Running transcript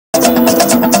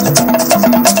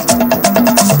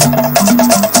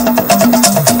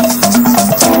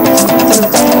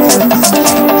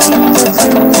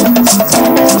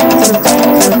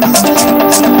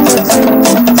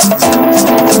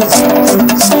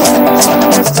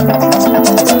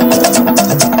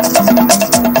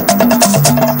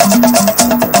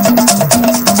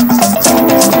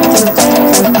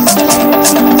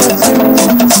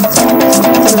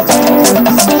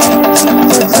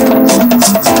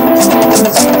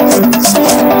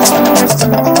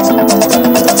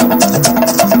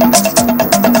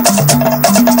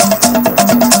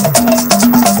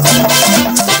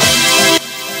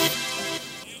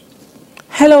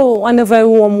and a very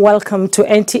warm welcome to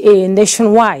NTA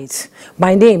Nationwide.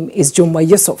 My name is Juma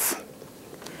Yusuf.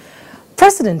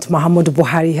 President Muhammadu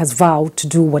Buhari has vowed to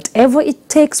do whatever it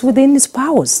takes within his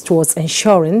powers towards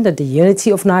ensuring that the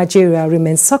unity of Nigeria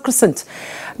remains sacrosanct.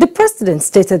 The president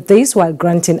stated this while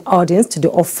granting audience to the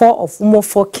Ofo of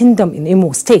Umofo Kingdom in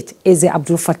Imo State, Eze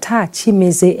Abdul Fattah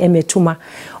Chimeze Emetuma,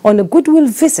 on a goodwill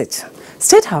visit.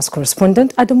 State House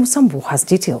correspondent Adamu Sambu has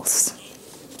details.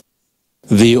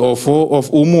 The Ofo of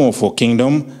Umofo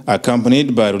Kingdom,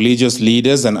 accompanied by religious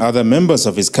leaders and other members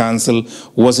of his council,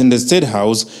 was in the State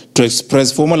House to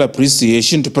express formal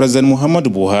appreciation to President Muhammadu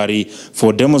Buhari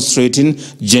for demonstrating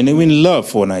genuine love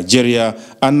for Nigeria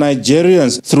and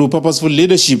Nigerians through purposeful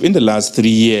leadership in the last 3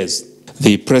 years.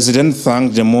 The president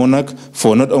thanked the monarch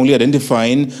for not only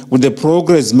identifying with the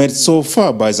progress made so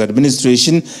far by his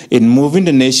administration in moving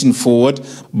the nation forward,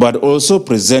 but also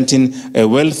presenting a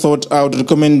well-thought-out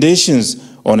recommendations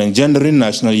on engendering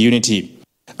national unity.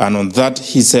 And on that,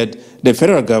 he said, the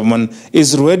federal government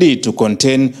is ready to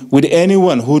contend with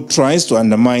anyone who tries to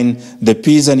undermine the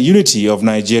peace and unity of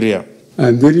Nigeria.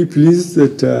 I'm very pleased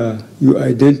that you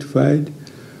identified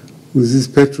with this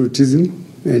patriotism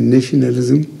and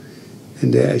nationalism.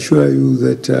 And I assure you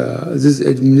that this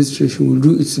administration will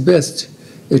do its best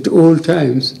at all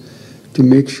times to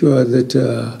make sure that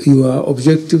your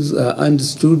objectives are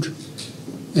understood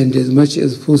and as much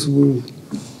as possible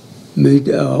made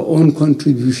our own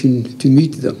contribution to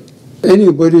meet them.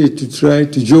 Anybody to try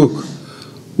to joke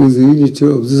with the unity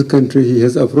of this country, he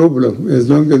has a problem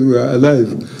as long as we are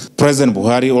alive. President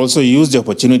Buhari also used the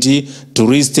opportunity to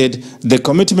restate the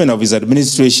commitment of his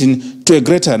administration to a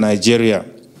greater Nigeria.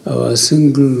 Our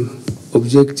single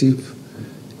objective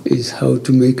is how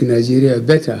to make Nigeria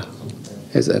better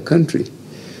as a country.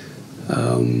 We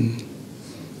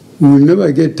will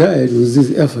never get tired with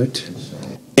this effort.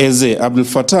 Eze Abdul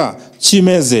Fattah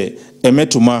Chimeze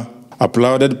Emetuma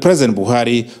applauded President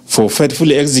Buhari for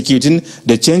faithfully executing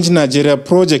the Change Nigeria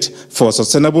project for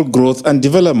sustainable growth and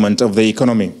development of the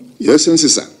economy. Your Excellency,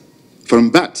 sir,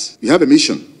 from that, you have a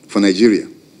mission for Nigeria.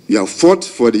 You have fought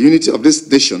for the unity of this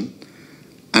nation,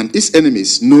 and its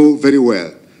enemies know very well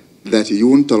that you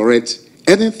won't tolerate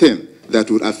anything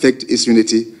that would affect its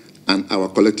unity and our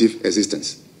collective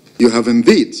existence. You have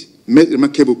indeed made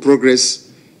remarkable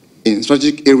progress in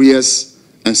strategic areas,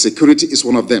 and security is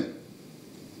one of them.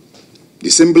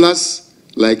 Dissemblers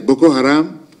like Boko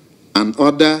Haram and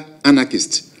other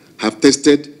anarchists have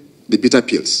tested the bitter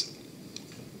pills.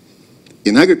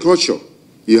 In agriculture,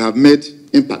 you have made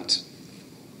impact.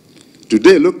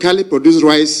 Today, locally produced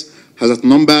rice has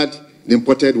outnumbered the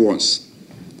imported ones.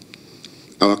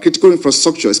 Our critical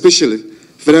infrastructure, especially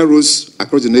federal roads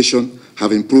across the nation,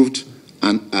 have improved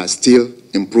and are still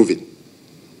improving.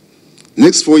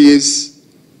 Next 4 years,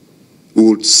 we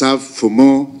will serve for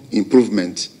more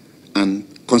improvement and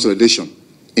consolidation,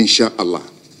 inshallah.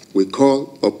 We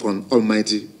call upon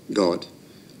Almighty God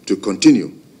to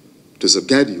continue to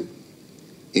safeguard you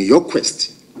in your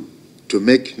quest to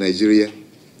make Nigeria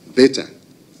better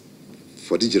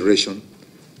for this generation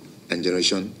and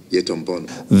generation yet unborn.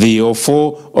 The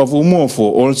Ofo of Umofo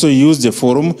also used the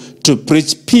forum to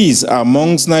preach peace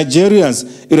amongst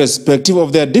Nigerians, irrespective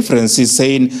of their differences,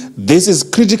 saying this is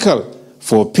critical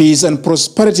for peace and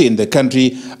prosperity in the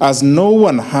country, as no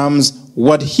one harms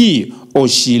what he or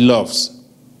she loves.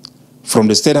 From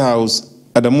the State House,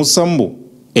 Adamu Sambu,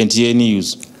 NTA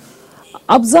News.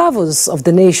 Observers of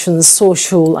the nation's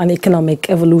social and economic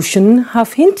evolution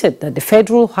have hinted that the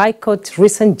Federal High Court's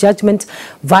recent judgment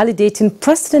validating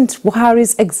President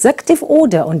Buhari's executive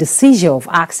order on the seizure of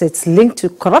assets linked to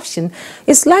corruption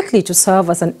is likely to serve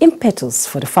as an impetus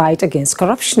for the fight against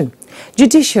corruption.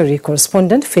 Judiciary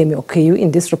correspondent Femi Okeyu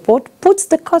in this report puts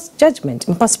the court's judgment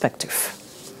in perspective.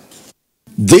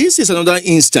 This is another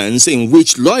instance in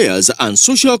which lawyers and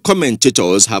social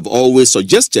commentators have always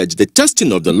suggested the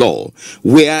testing of the law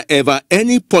wherever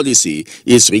any policy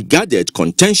is regarded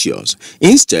contentious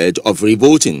instead of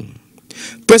revolting.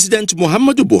 President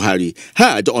Muhammadu Buhari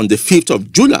had on the 5th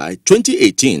of July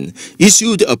 2018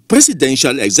 issued a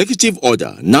presidential executive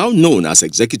order, now known as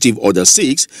Executive Order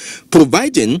 6,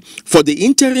 providing for the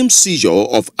interim seizure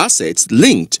of assets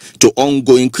linked to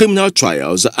ongoing criminal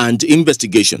trials and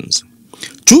investigations.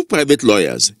 Two private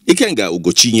lawyers, Ikenga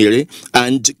Ugochinyere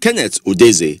and Kenneth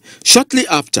Udeze, shortly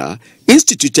after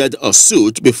instituted a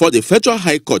suit before the Federal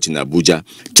High Court in Abuja,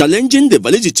 challenging the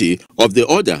validity of the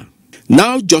order.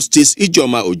 Now Justice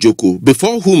Ijoma Ojoku,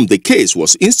 before whom the case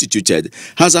was instituted,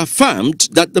 has affirmed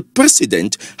that the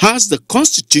president has the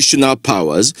constitutional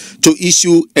powers to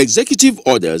issue executive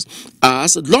orders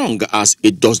as long as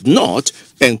it does not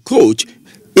encroach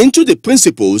into the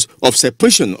principles of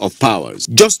separation of powers.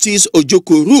 Justice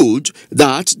Ojoko ruled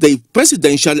that the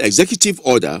presidential executive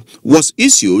order was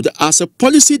issued as a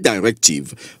policy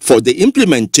directive for the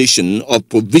implementation of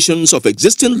provisions of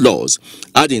existing laws,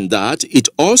 adding that it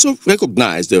also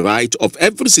recognized the right of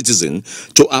every citizen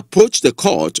to approach the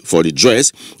court for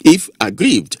redress if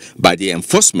aggrieved by the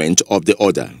enforcement of the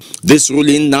order. This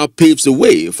ruling now paves the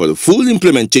way for the full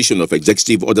implementation of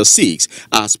Executive Order 6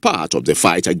 as part of the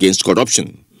fight against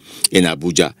corruption. In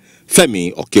Abuja,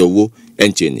 Femi Okeowo,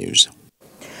 NTA News.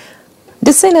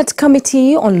 The Senate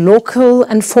Committee on Local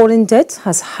and Foreign Debt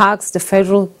has asked the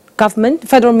Federal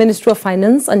Ministry of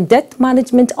Finance and Debt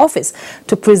Management Office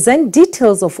to present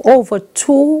details of over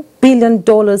 $2 billion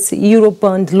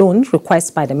Eurobond loan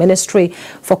request by the ministry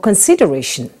for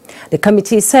consideration. The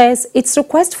committee says its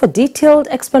request for detailed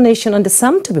explanation on the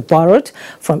sum to be borrowed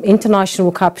from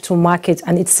international capital market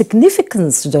and its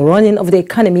significance to the running of the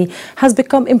economy has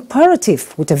become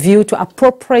imperative with a view to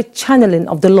appropriate channeling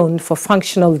of the loan for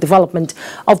functional development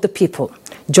of the people.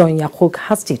 John Yakuk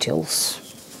has details.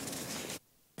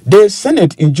 The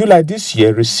Senate in July this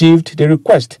year received the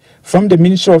request from the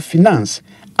Ministry of Finance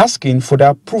asking for the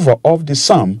approval of the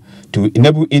sum to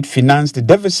enable it finance the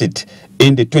deficit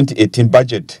in the 2018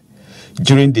 budget.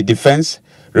 During the defense,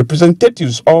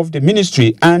 representatives of the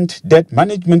Ministry and Debt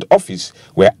Management Office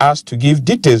were asked to give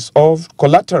details of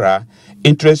collateral,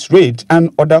 interest rate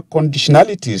and other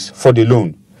conditionalities for the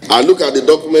loan. I look at the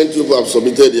document you have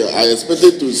submitted here. I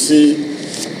expected to see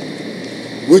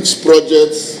which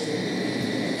projects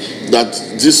that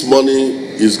this money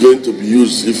is going to be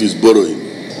used if it's borrowing.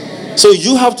 So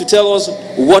you have to tell us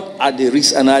what are the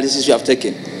risk analysis you have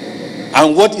taken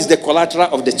and what is the collateral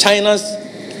of the China's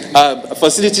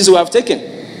facilities we have taken.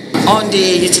 On the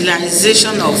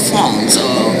utilization of funds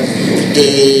or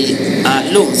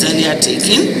the loans earlier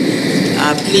taken,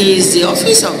 please, the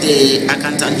Office of the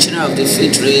Accountant General of the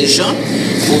Federation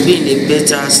will be in a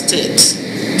better state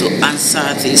to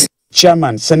answer this.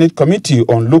 Chairman, Senate Committee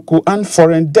on Local and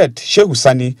Foreign Debt, Shehu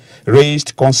Sani,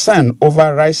 raised concern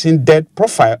over rising debt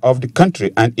profile of the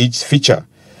country and its future.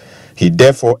 He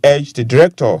therefore urged the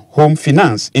Director, Home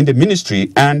Finance in the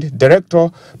Ministry and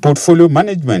Director, Portfolio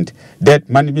Management, Debt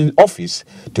Management Office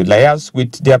to liaise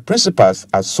with their principals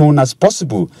as soon as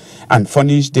possible and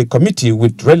furnish the committee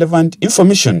with relevant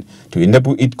information to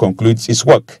enable it conclude its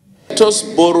work. Let us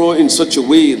borrow in such a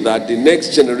way that the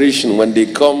next generation, when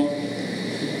they come,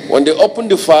 when they open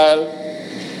the file,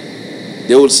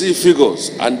 they will see figures,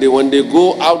 and when they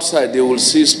go outside, they will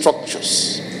see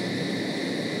structures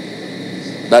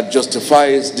that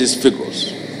justifies these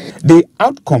figures. The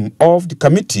outcome of the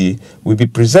committee will be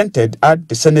presented at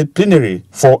the Senate plenary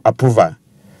for approval.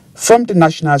 From the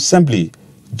National Assembly,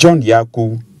 John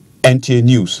Yaku, NTA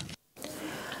News.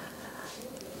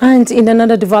 And in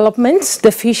another development, the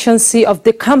efficiency of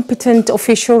the competent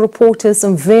official reporters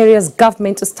in various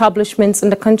government establishments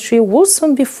in the country will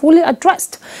soon be fully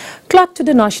addressed. Clerk to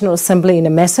the National Assembly in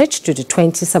a message to the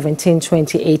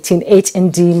 2017-2018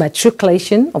 HND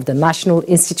matriculation of the National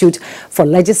Institute for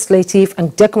Legislative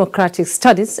and Democratic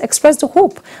Studies expressed the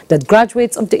hope that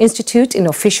graduates of the Institute in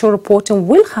official reporting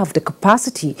will have the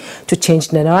capacity to change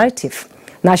the narrative.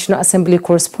 National Assembly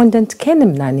correspondent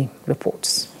Kenem Nani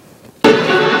reports.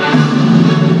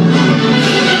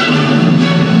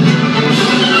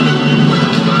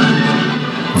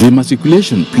 The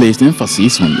matriculation placed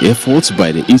emphasis on efforts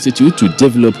by the Institute to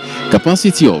develop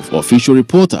capacity of official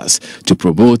reporters to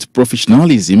promote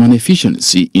professionalism and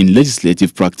efficiency in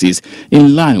legislative practice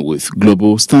in line with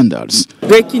global standards.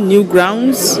 Breaking new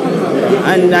grounds,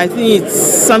 and I think it's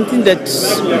something that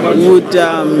would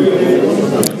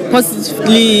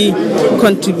positively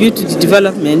contribute to the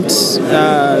development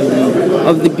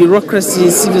of the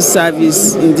bureaucracy, civil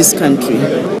service in this country.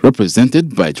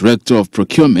 Represented by Director of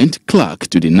Procurement, Clerk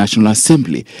to the National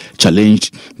Assembly,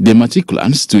 challenged the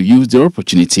matriculants to use the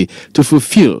opportunity to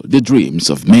fulfill the dreams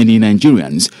of many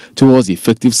Nigerians towards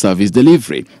effective service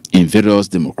delivery in various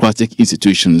democratic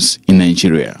institutions in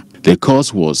Nigeria. The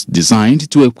course was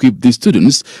designed to equip the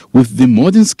students with the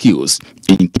modern skills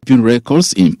in keeping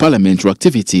records in parliamentary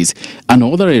activities and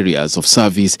other areas of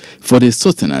service for the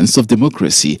sustenance of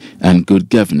democracy and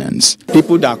good governance.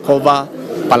 People that cover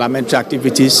parliamentary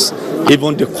activities,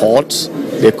 even the courts,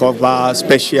 they cover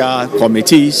special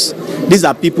committees. These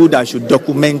are people that should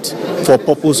document for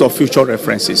purpose of future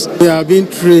references. They are being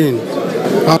trained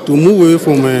how to move away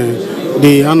from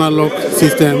the analog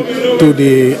system to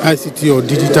the ICT or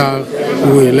digital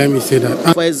way, let me say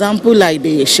that. For example, like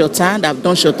the shorthand, I've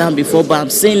done shorthand before, but I'm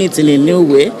seeing it in a new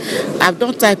way. I've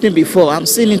done typing before, I'm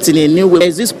seeing it in a new way.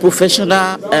 There's this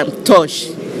professional touch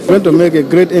going to make a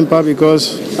great impact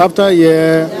because after a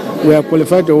year, we are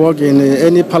qualified to work in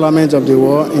any parliament of the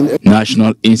world.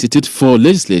 National Institute for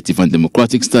Legislative and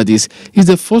Democratic Studies is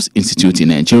the first institute in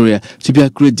Nigeria to be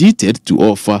accredited to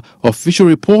offer official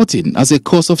reporting as a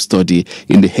course of study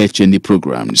in the HND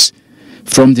programs.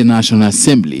 From the National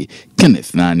Assembly,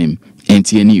 Kenneth Nanim,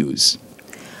 NTA News.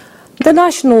 The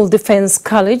National Defense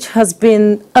College has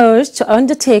been urged to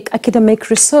undertake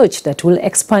academic research that will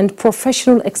expand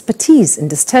professional expertise in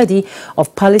the study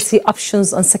of policy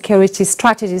options and security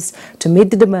strategies to meet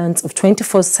the demands of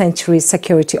 21st century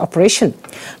security operation.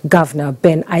 Governor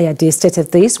Ben Ayade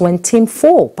stated this when Team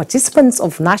 4 participants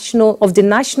of the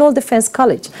National Defense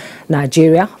College,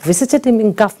 Nigeria, visited him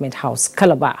in Government House,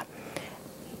 Calabar.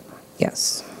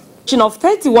 Yes. Of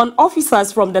 31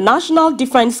 officers from the National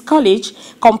Defense College,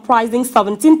 comprising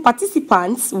 17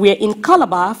 participants, were in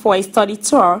Calabar for a study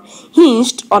tour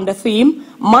hinged on the theme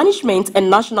Management and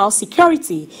National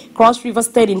Security, Cross River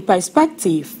State in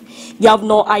Perspective.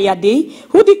 Governor Ayade,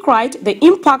 who decried the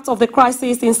impact of the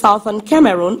crisis in southern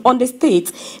Cameroon on the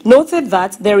state, noted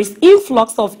that there is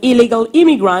influx of illegal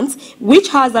immigrants, which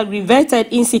has aggravated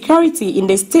insecurity in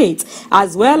the state,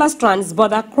 as well as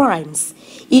trans-border crimes.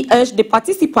 He urged the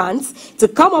participants to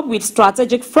come up with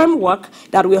strategic framework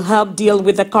that will help deal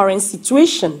with the current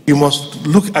situation. You must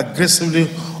look aggressively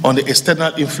on the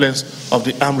external influence of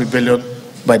the armed rebellion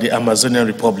by the Amazonian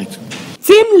Republic.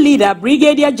 Team leader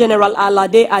Brigadier General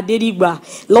Alade Adedigba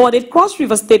lauded Cross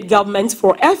River State government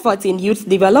for efforts in youth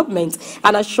development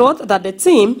and assured that the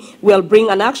team will bring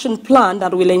an action plan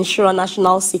that will ensure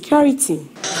national security.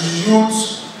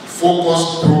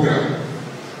 Youth-focused program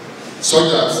so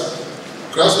that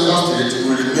Cross River State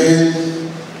will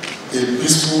remain a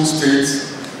peaceful state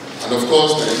and of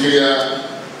course Nigeria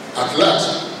at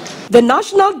large. The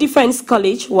National Defense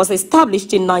College was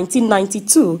established in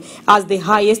 1992 as the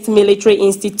highest military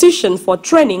institution for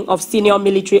training of senior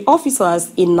military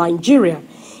officers in Nigeria.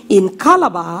 In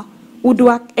Calabar,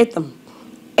 Uduak Etam,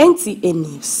 NTA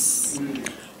News.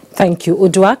 Thank you,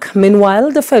 Uduak.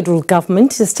 Meanwhile, the federal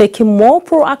government is taking more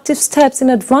proactive steps in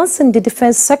advancing the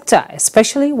defense sector,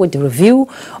 especially with the review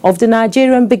of the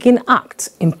Nigerian Begin Act,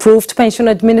 improved pension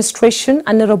administration,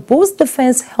 and a robust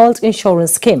defense health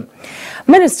insurance scheme.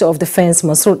 Minister of Defense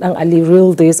Mansour Dan Ali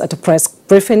revealed this at a press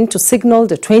briefing to signal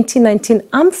the 2019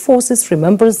 Armed Forces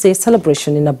Remembrance Day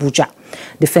celebration in Abuja.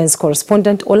 Defense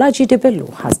correspondent Olajide Bello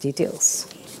has details.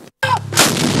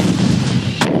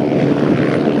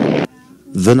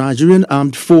 The Nigerian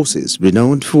Armed Forces,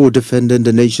 renowned for defending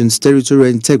the nation's territorial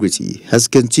integrity, has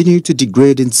continued to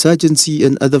degrade insurgency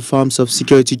and other forms of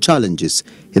security challenges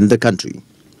in the country.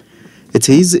 It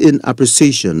is in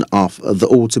appreciation of the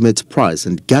ultimate pride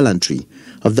and gallantry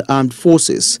of the armed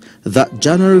forces that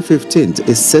January 15th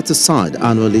is set aside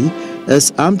annually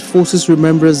as Armed Forces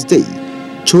Remembrance Day,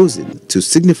 chosen to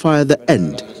signify the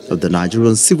end of the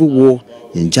Nigerian Civil War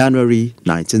in January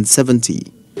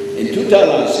 1970. In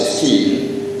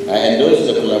 2016, I endorsed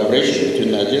the collaboration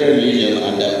between Nigerian Legion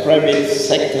and the private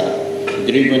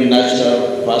sector-driven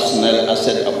National Personnel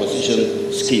Asset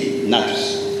Acquisition Scheme,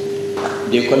 NAPS.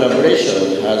 The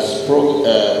collaboration has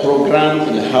programs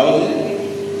in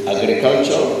housing,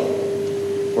 agriculture,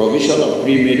 provision of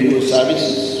pre-medical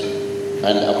services,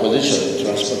 and acquisition,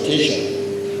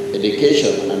 transportation,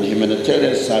 education, and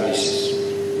humanitarian services.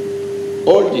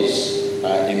 All these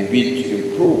are in bid to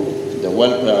improve the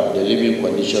welfare of the living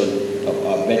condition of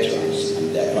our veterans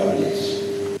and their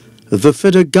families. The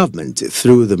federal government,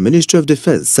 through the Ministry of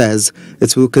Defense, says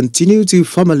it will continue to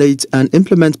formulate and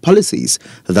implement policies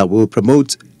that will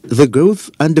promote the growth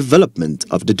and development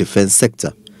of the defense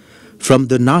sector. From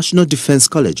the National Defense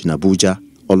College in Abuja,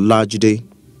 Olajide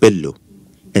Bello,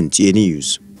 NTA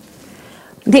News.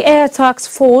 The Air Task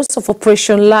Force of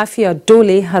Operation Lafia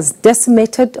Dole has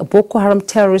decimated a Boko Haram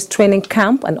terrorist training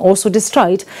camp and also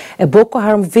destroyed a Boko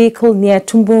Haram vehicle near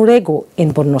Tumbunrego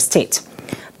in Borno State.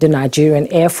 The Nigerian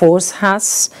Air Force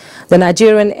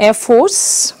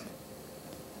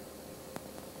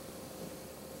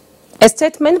A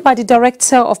statement by the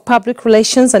Director of Public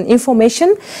Relations and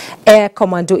Information, Air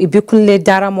Commando Ibikunle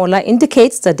Daramola,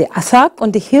 indicates that the attack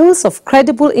on the heels of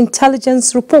credible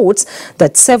intelligence reports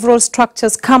that several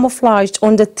structures camouflaged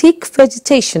under thick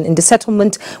vegetation in the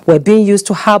settlement were being used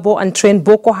to harbor and train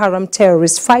Boko Haram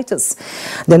terrorist fighters.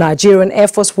 The Nigerian Air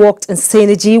Force worked in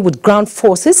synergy with ground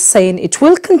forces, saying it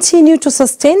will continue to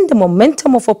sustain the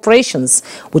momentum of operations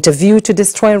with a view to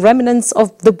destroying remnants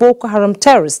of the Boko Haram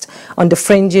terrorists on the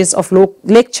fringes of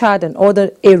Lake Chad and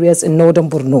other areas in northern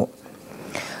Borno.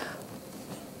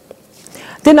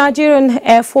 The Nigerian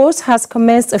Air Force has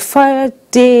commenced a fire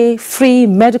day free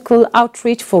medical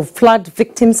outreach for flood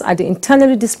victims at the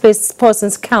internally displaced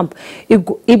persons camp,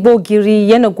 Ibogiri,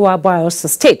 Yenagoa, Bayelsa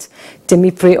State.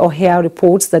 Temipre Ohia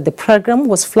reports that the program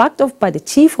was flagged off by the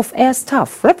Chief of Air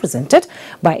Staff, represented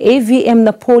by AVM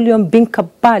Napoleon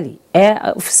Binkabali, Air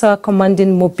Officer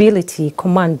Commanding Mobility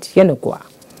Command, Yenagoa.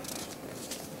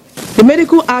 The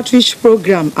medical outreach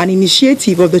program, an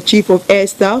initiative of the Chief of Air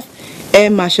Staff, Air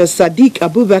Marshal Sadiq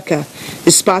Abubakar,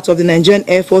 is part of the Nigerian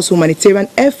Air Force humanitarian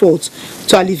efforts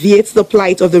to alleviate the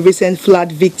plight of the recent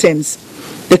flood victims.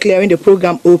 Declaring the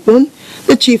program open,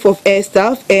 the Chief of Air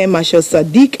Staff, Air Marshal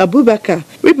Sadiq Abubakar,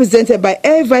 represented by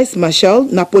Air Vice Marshal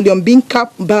Napoleon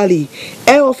Binkabali,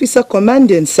 Air Officer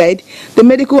Commandant, said the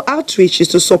medical outreach is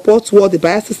to support what the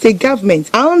Bayelsa State government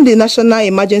and the National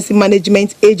Emergency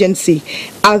Management Agency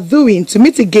are doing to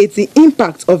mitigate the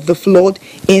impact of the flood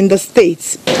in the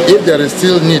state. If there is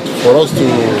still need for us to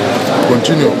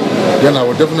continue, then I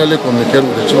will definitely communicate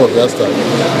with the Chief of Air Staff,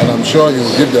 and I'm sure he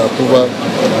will give the approval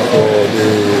for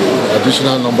the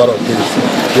additional number of days.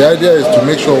 The idea is to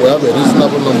make sure we have a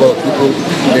reasonable number of people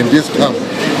in this camp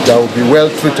that will be well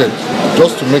treated,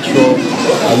 just to make sure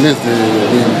at least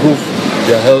we improve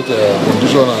their health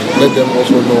condition and let them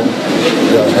also know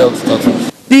their health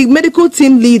status. The medical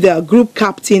team leader, Group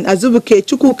Captain Azubuke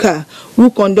Chukwuka, who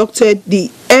conducted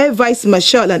the Air Vice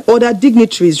Marshal and other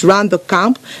dignitaries around the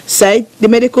camp, said the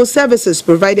medical services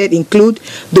provided include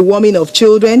the warming of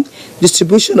children,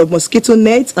 distribution of mosquito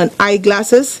nets and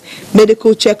eyeglasses,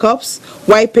 medical checkups,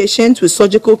 while patients with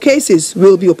surgical cases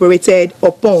will be operated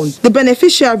upon. The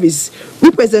beneficiaries,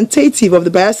 representative of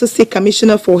the Bayelsa State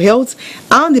Commissioner for Health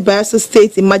and the Bayelsa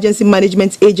State Emergency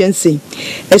Management Agency,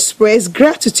 expressed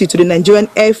gratitude to the Nigerian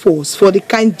Air Force for the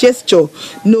kind gesture,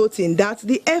 noting that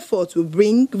the effort will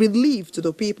bring relief to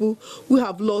the people who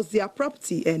have lost their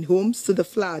property and homes to the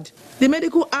flood. The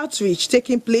medical outreach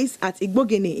taking place at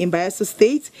Igbogini in Bayelsa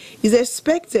State is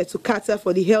expected to cater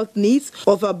for the health needs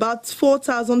of about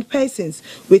 4,000 persons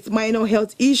with minor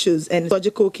health issues and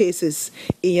surgical cases.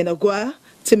 In Yenagoa,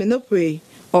 Teminopre,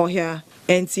 Ohia,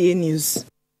 NTA News.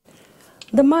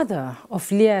 The mother of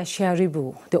Leah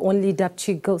Sharibu, the only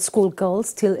Dapchi schoolgirl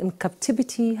still in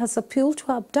captivity, has appealed to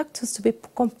her abductors to be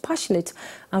compassionate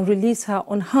and release her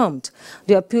unharmed.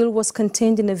 The appeal was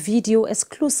contained in a video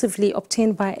exclusively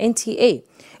obtained by NTA.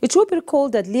 It will be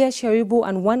recalled that Leah Sharibu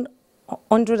and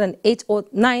 108 or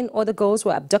 9 other girls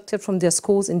were abducted from their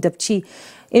schools in Dapchi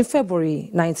in February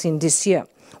 19 this year.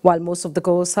 While most of the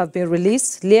girls have been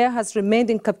released, Leah has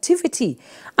remained in captivity,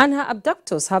 and her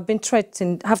abductors have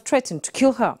threatened to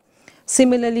kill her.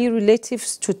 Similarly,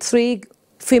 relatives to 3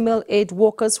 female aid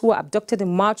workers who were abducted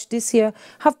in March this year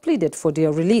have pleaded for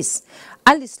their release.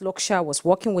 Alice Loksha was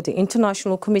working with the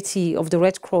International Committee of the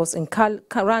Red Cross in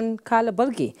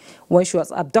Kalaburgi when she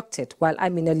was abducted, while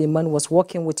Amina Liman was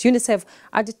working with UNICEF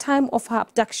at the time of her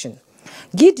abduction.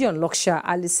 Gideon Loksha,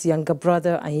 Alice's younger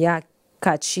brother, and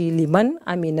Kachi Liman,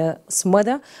 Amina's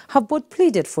mother, have both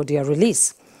pleaded for their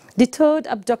release. The third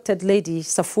abducted lady,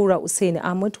 Safura Hussein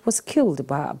Ahmed, was killed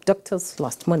by abductors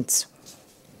last month.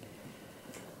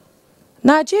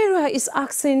 Nigeria is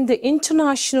asking the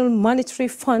International Monetary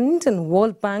Fund and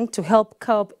World Bank to help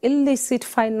curb illicit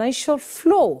financial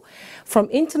flow from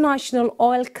international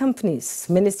oil companies.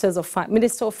 Minister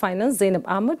of Finance Zainab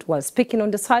Ahmed, while speaking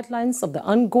on the sidelines of the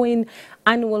ongoing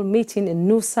annual meeting in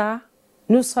Nusa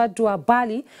Dua,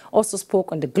 Bali, also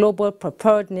spoke on the global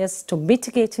preparedness to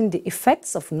mitigating the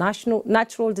effects of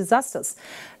natural disasters.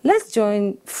 Let's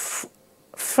join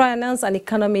finance and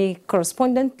economy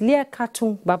correspondent Leah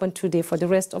Katung Babantude for the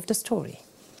rest of the story.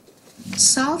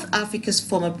 South Africa's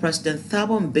former President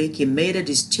Thabo Mbeki made a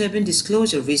disturbing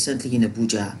disclosure recently in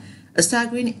Abuja. A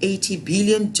staggering $80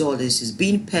 billion is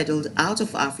being peddled out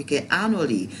of Africa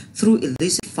annually through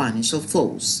illicit financial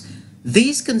flows.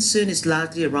 This concern is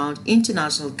largely around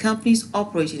international companies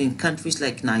operating in countries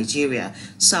like Nigeria,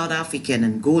 South Africa, and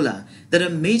Angola that are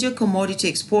major commodity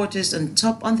exporters and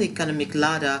top on the economic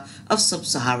ladder of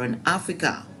sub-Saharan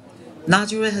Africa.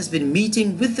 Nigeria has been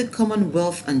meeting with the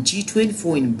Commonwealth and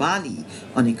G24 in Bali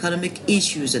on economic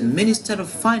issues, and Minister of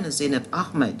Finance Zainab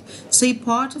Ahmed say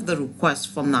part of the request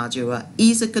from Nigeria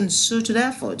is a concerted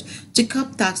effort to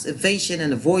curb tax evasion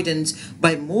and avoidance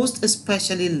by most,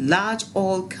 especially large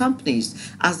oil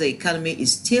companies, as the economy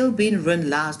is still being run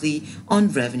largely on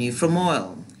revenue from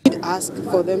oil. Ask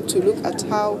for them to look at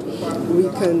how we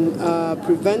can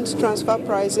prevent transfer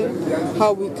pricing,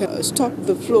 how we can stop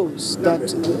the flows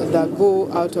that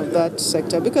go out of that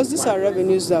sector, because these are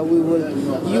revenues that we will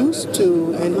use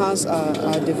to enhance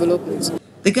our development.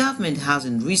 The government has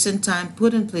in recent time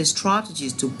put in place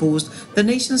strategies to boost the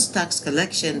nation's tax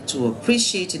collection to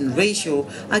appreciating ratio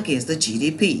against the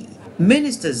GDP.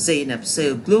 Minister Zainab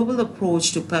said a global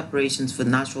approach to preparations for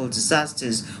natural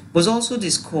disasters was also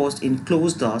discussed in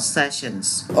closed-door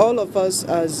sessions. All of us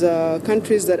as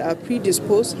countries that are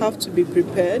predisposed have to be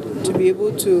prepared to be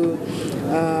able to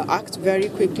act very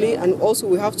quickly, and also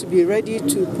we have to be ready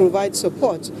to provide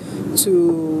support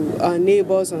to our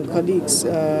neighbors and colleagues,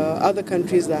 other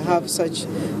countries that have such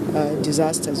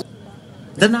disasters.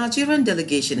 The Nigerian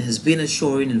delegation has been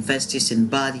assuring investors in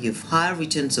Bali of higher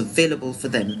returns available for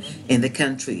them in the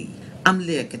country. I'm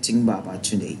Leah Katingbaba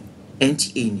today,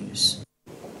 NTA News.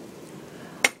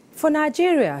 For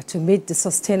Nigeria to meet the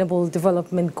Sustainable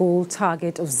Development Goal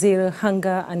target of zero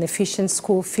hunger and efficient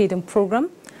school feeding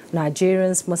program,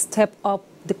 Nigerians must step up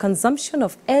the consumption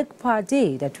of egg per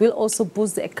day that will also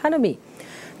boost the economy.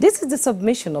 This is the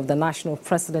submission of the National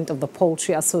President of the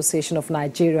Poultry Association of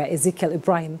Nigeria, Ezekiel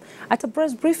Ibrahim, at a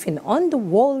press briefing on the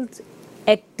World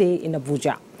Egg Day in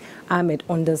Abuja. Ahmed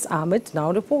Ondas Ahmed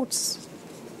now reports.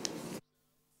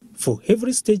 For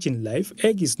every stage in life,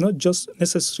 egg is not just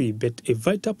necessary but a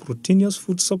vital proteinous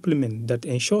food supplement that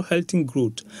ensures healthy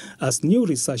growth, as new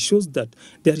research shows that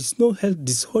there is no health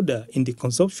disorder in the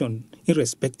consumption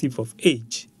irrespective of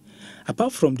age.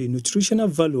 Apart from the nutritional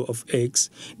value of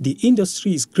eggs, the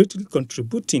industry is greatly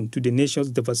contributing to the nation's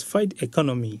diversified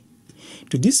economy.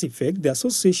 To this effect, the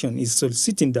association is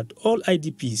soliciting that all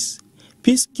IDPs,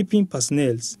 peacekeeping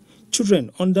personnel, children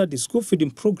under the school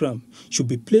feeding program should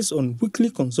be placed on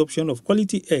weekly consumption of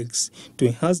quality eggs to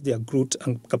enhance their growth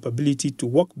and capability to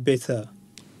work better.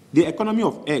 The economy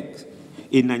of eggs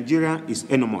in Nigeria is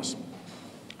enormous,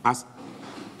 as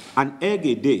an egg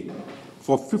a day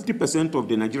for 50% of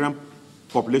the Nigerian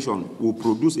population will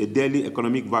produce a daily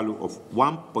economic value of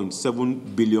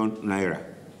 1.7 billion naira.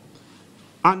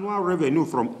 Annual revenue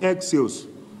from egg sales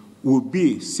will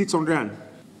be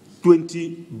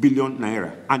 620 billion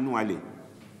naira annually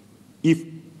if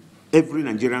every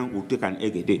Nigerian will take an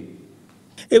egg a day.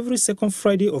 Every second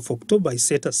Friday of October is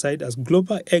set aside as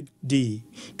Global Egg Day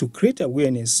to create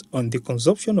awareness on the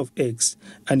consumption of eggs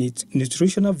and its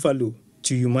nutritional value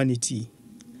to humanity.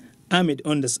 Ahmed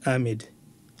Ondas Ahmed,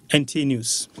 NTA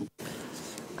News.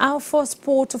 Our first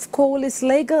port of call is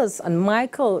Lagos, and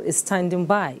Michael is standing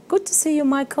by. Good to see you,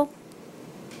 Michael.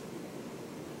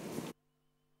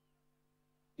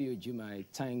 Jumai,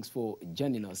 thanks for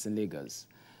joining us in Lagos.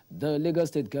 The Lagos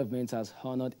State government has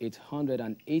honored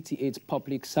 888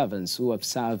 public servants who have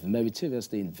served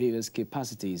meritoriously in various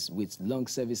capacities with long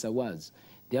service awards.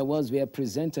 The awards were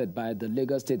presented by the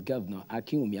Lagos State Governor,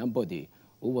 Akinwumi Ambode,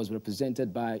 who was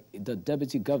represented by the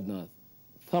Deputy Governor,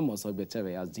 Thomas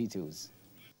Ogbetere, as details.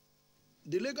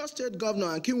 The Lagos State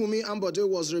Governor, Akinwumi Ambode,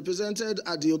 was represented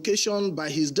at the occasion by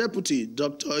his deputy,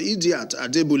 Dr. Idiat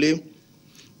Adebule.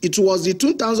 It was the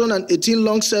 2018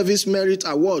 Long Service Merit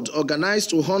Award organized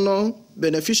to honor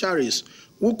beneficiaries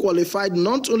who qualified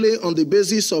not only on the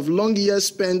basis of long years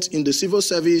spent in the civil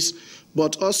service,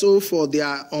 but also for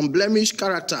their unblemished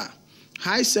character,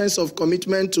 high sense of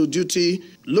commitment to duty,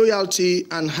 loyalty,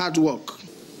 and hard work.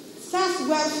 Staff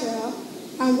welfare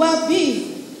and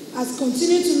well-being has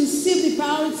continued to receive the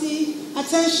priority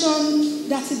attention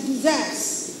that it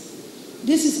deserves.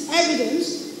 This is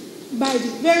evidenced by the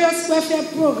various welfare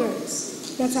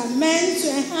programs that are meant to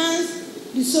enhance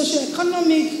the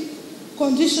socio-economic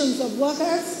conditions of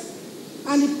workers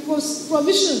and the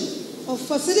provision of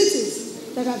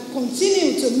facilities that have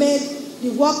continued to make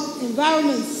the work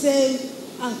environment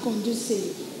safe and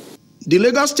conducive. The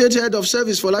Lagos State Head of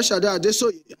Service, Folashade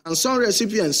Adesoye, and some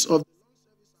recipients of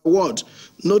the award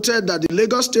noted that the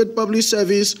Lagos State Public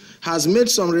Service has made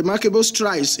some remarkable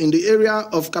strides in the area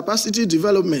of capacity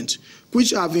development, which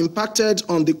have impacted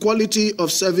on the quality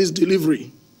of service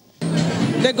delivery.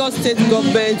 Lagos State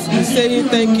government is saying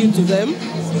thank you to them.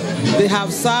 They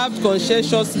have served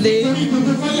conscientiously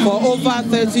for over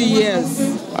 30 years.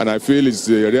 And I feel it's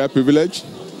a rare privilege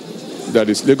that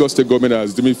the Lagos State government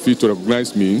has deemed fit to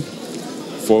recognize me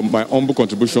for my humble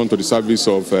contribution to the service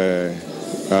of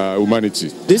humanity.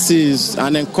 This is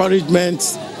an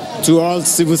encouragement to all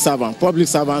civil servants, public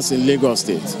servants in Lagos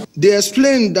State. They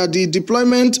explained that the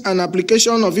deployment and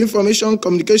application of information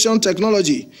communication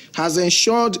technology has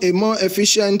ensured a more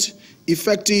efficient,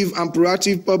 effective, and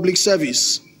proactive public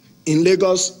service. In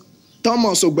Lagos,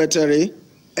 Thomas Ogbetere,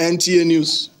 NTA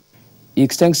News.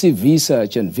 Extensive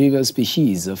research on various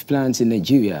species of plants in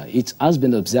Nigeria, it has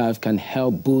been observed, can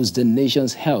help boost the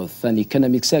nation's health and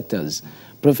economic sectors.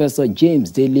 Professor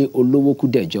James Dele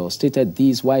Olowokudejo stated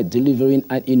this while delivering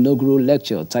an inaugural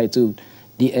lecture titled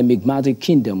the enigmatic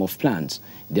kingdom of plants,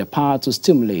 their power to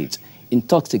stimulate,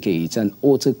 intoxicate, and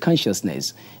alter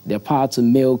consciousness, their power to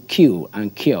mail, kill,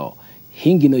 and cure.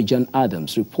 Hingino John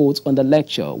Adams reports on the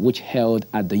lecture which held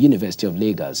at the University of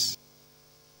Lagos.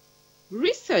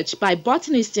 Research by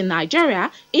botanists in Nigeria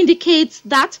indicates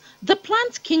that the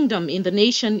plant kingdom in the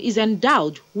nation is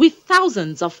endowed with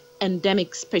thousands of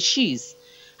endemic species.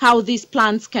 How these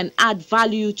plants can add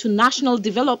value to national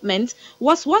development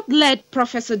was what led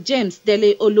Professor James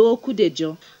Dele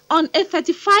Oluokudejo on a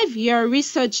 35-year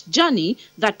research journey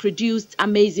that produced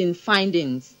amazing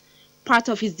findings. Part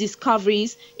of his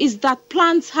discoveries is that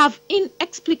plants have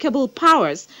inexplicable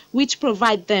powers which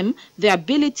provide them the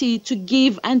ability to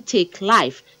give and take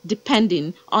life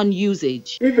depending on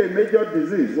usage. If a major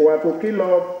disease were to kill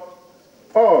off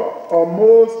all or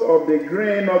most of the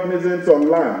green organisms on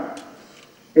land,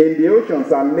 in the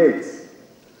oceans and lakes,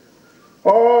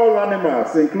 all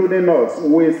animals, including us,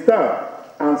 will starve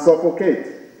and suffocate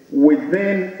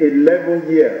within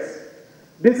 11 years.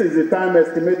 This is the time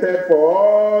estimated for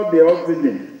all the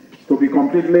oxygen to be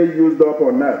completely used up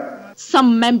on Earth.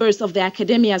 Some members of the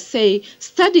academia say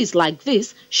studies like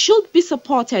this should be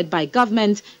supported by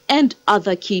government and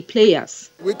other key players.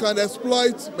 We can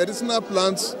exploit medicinal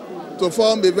plants to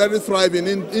form a very thriving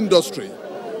industry,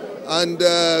 and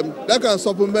that can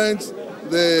supplement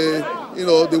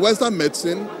the Western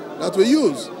medicine that we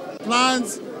use.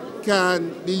 Plants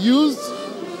can be used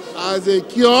as a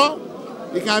cure,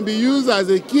 it can be used as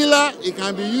a killer, it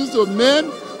can be used to maim,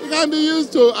 it can be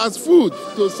used as food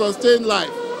to sustain life.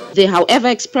 They, however,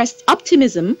 expressed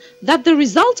optimism that the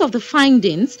result of the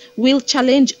findings will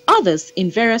challenge others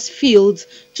in various fields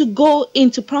to go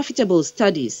into profitable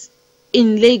studies.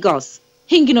 In Lagos,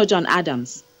 Hingino John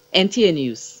Adams, NTA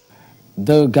News.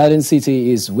 The Garden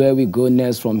City is where we go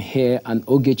next from here, and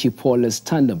Ogechi Paul is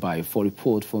standing by for a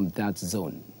report from that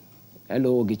zone.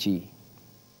 Hello, Ogechi.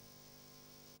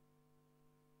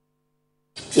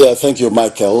 Yeah, thank you,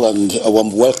 Michael, and a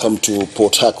warm welcome to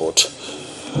Port Harcourt.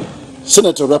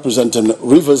 Senator representing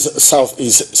Rivers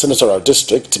Southeast Senatorial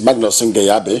District, Magnus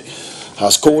Ngayabe,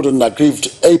 has called on aggrieved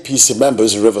APC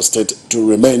members in Rivers State to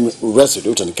remain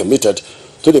resolute and committed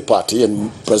to the party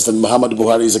and President Muhammadu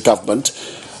Buhari's government,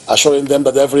 assuring them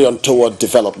that every untoward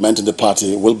development in the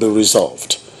party will be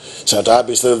resolved. Senator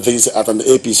Abe said this at an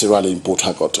APC rally in Port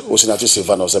Harcourt. Osinachi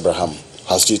Silvanos Abraham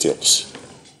has details.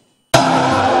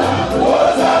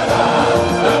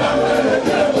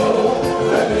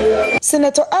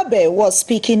 Senator Abe was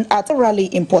speaking at a rally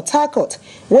in Port Harcourt,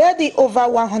 where the over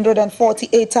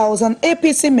 148,000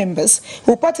 APC members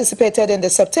who participated in the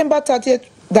September 30th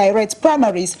direct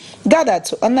primaries gathered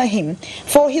to honor him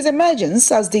for his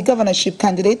emergence as the governorship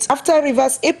candidate after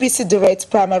Rivers APC direct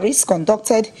primaries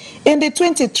conducted in the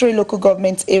 23 local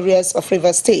government areas of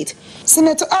Rivers State.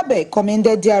 Senator Abe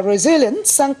commended their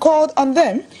resilience and called on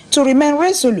them to remain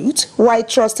resolute while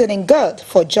trusting in God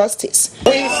for justice.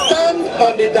 We stand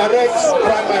on the direct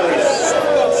primaries,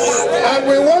 and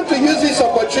we want to use this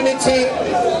opportunity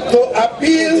to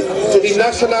appeal to the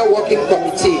National Working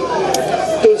Committee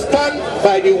to stand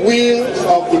by the will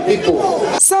of the people.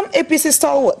 Some APC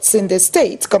stalwarts in the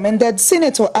state commended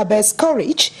Senator Abe's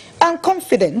courage and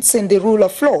confidence in the rule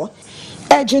of law,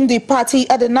 urging the party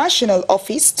at the national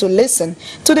office to listen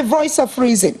to the voice of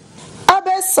reason.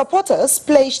 Abe's supporters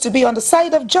pledged to be on the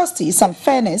side of justice and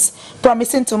fairness,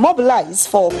 promising to mobilize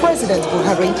for President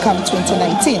Buhari come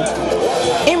 2019.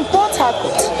 In Port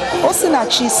Harcourt,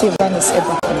 Osinachi Silvanus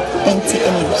Abraham,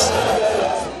 NTA News.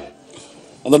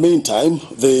 In the meantime,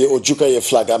 the Ojukaye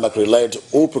Flag-Amakri-led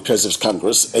All Progressives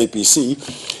Congress, APC,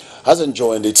 has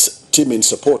enjoined its teaming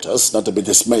supporters not to be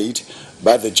dismayed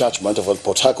by the judgment of the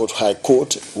Port Harcourt High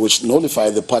Court, which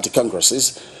nullified the party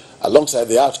congresses alongside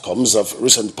the outcomes of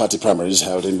recent party primaries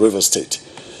held in Rivers State.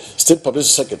 State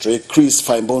Publicity Secretary Chris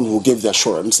Feinborn, who gave the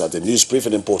assurance at the news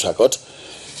briefing in Port Harcourt,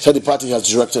 said the party has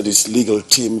directed its legal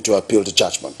team to appeal the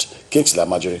judgment. Kingsley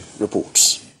Amajiri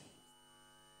reports.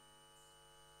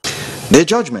 The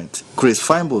judgment, Chris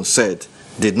Feinborn said,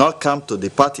 did not come to the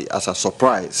party as a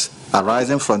surprise,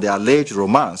 arising from the alleged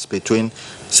romance between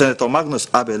Senator Magnus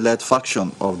Abe-led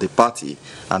faction of the party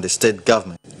and the state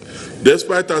government.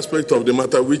 Despite aspects of the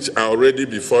matter which are already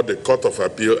before the Court of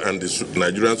Appeal and the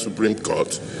Nigerian Supreme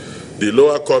Court, the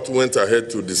lower court went ahead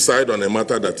to decide on a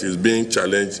matter that is being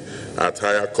challenged at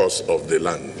higher cost of the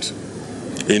land.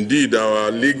 Indeed,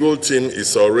 our legal team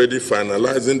is already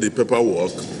finalizing the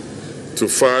paperwork to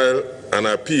file an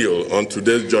appeal on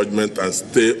today's judgment and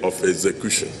stay of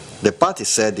execution. The party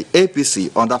said the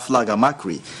APC under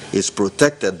Flag-Amakri is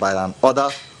protected by an order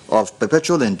of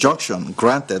perpetual injunction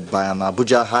granted by an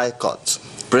Abuja High Court.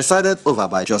 presided over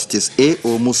by Justice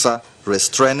A.O. Musa,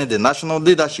 restraining the national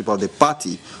leadership of the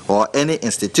party or any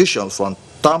institution from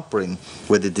tampering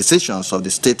with the decisions of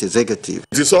the state executive.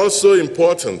 It is also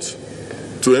important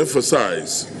to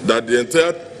emphasize that the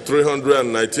entire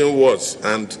 319 wards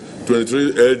and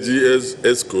 23 LGS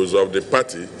ESCOs of the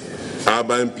party are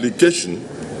by implication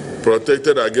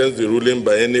protected against the ruling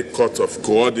by any court of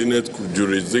coordinate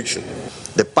jurisdiction.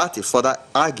 The party further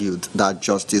argued that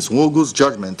Justice Nwogu's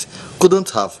judgment couldn't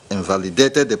have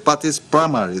invalidated the party's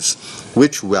primaries,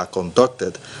 which were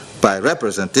conducted by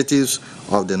representatives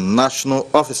of the national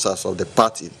officers of the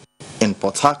party. In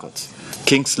Port Harcourt,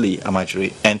 Kingsley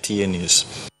Amajiri, NTA News.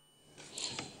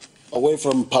 Away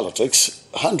from politics,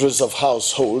 hundreds of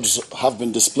households have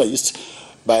been displaced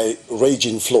by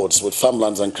raging floods, with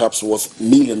farmlands and crops worth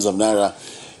millions of naira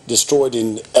destroyed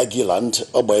in Egiland,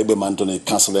 Obaebe Mandone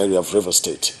Council area of River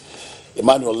State.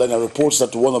 Emmanuel Lena reports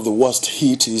that one of the worst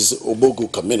hit is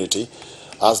Obogu community,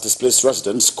 as displaced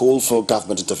residents call for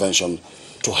government intervention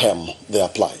to hem their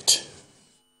plight.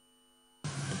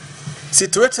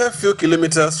 Situated a few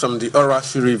kilometers from the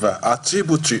Orashi River, a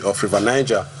tributary of River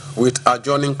Niger, with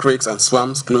adjoining creeks and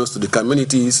swamps close to the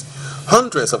communities,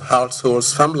 hundreds of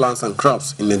households, farmlands and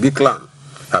crops in Egiklan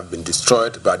have been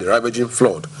destroyed by the ravaging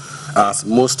flood, as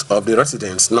most of the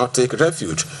residents now take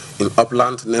refuge in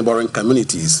upland neighboring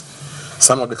communities.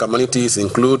 Some of the communities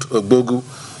include Ogbogu,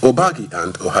 Obagi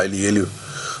and Ohailielu.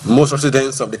 Most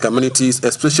residents of the communities,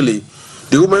 especially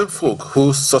the women folk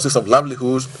whose sources of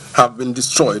livelihood have been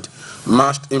destroyed,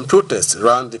 marched in protest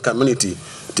around the community,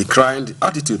 decrying the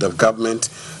attitude of government,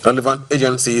 relevant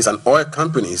agencies and oil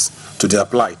companies to their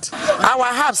plight. Our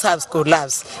herbs have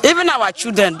collapsed. Even our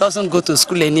children doesn't go to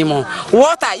school anymore.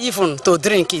 Water even to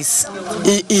drink is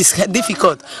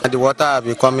difficult. The water are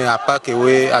becoming a pack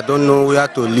away. I don't know where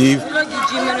to live.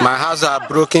 My house are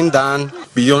broken down.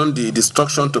 Beyond the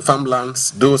destruction to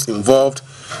farmlands, those involved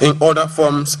in other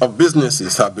forms of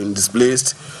businesses have been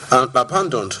displaced and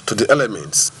abandoned to the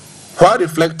elements. While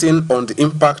reflecting on the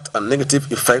impact and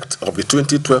negative effect of the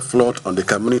 2012 flood on the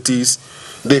communities,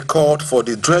 they called for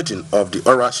the dredging of the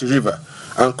Orashi River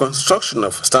and construction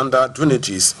of standard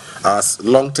drainages as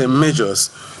long-term measures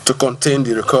to contain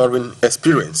the recurring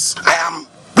experience. I am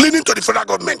pleading to the federal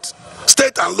government,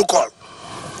 state and local,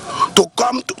 to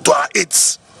come to our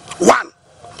aids. One,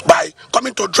 by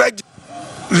coming to dredge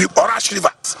the Orashi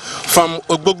River. From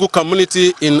Ogbogu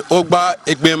community in Ogba,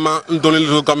 Egbema, Ndoli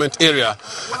local government area,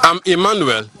 I'm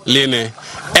Emmanuel Lene,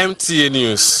 MTA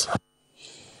News.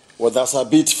 Well, that's a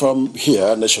bit from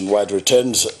here. Nationwide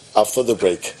returns after the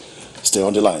break. Stay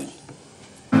on the line.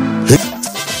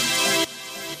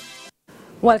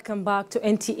 Welcome back to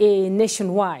NTA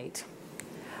Nationwide.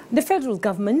 The federal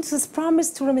government has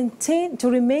promised to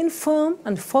remain firm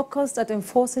and focused at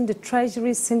enforcing the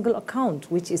Treasury's single account,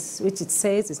 which it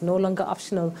says is no longer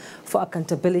optional for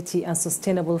accountability and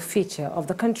sustainable future of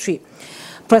the country.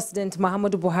 President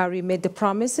Muhammadu Buhari made the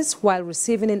promises while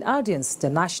receiving in audience the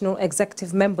national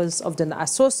executive members of the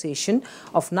Association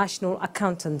of National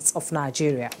Accountants of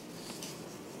Nigeria.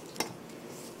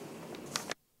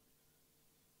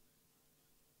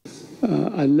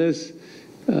 Unless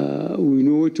we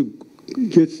know what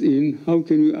gets in, how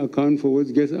can we account for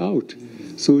what gets out?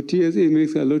 So TSA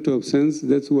makes a lot of sense.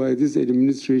 That's why this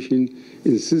administration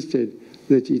insisted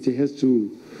that it has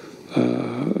to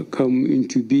come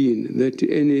into being, that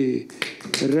any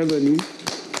revenue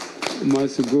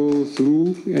must go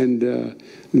through and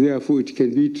therefore it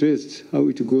can be traced how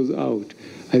it goes out.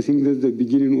 I think that's the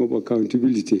beginning of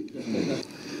accountability.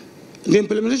 The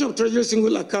implementation of Treasury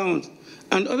single account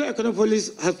and other economic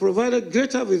policies has provided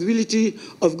greater visibility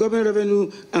of government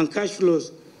revenue and cash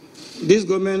flows. This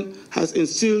government has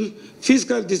instilled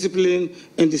fiscal discipline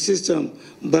in the system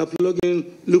by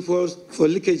plugging loopholes for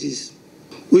leakages.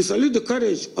 We salute the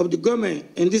courage of the government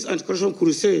in this anti-corruption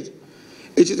crusade.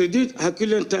 It is indeed a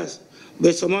Herculean task,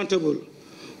 but surmountable.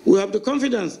 We have the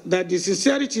confidence that the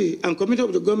sincerity and commitment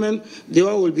of the government, the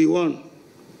war will be won.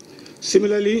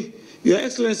 Similarly, Your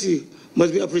Excellency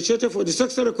must be appreciated for the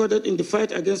success recorded in the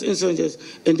fight against insurgents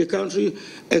in the country,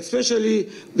 especially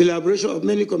the liberation of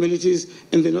many communities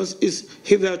in the northeast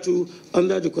hitherto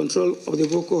under the control of the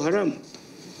Boko Haram.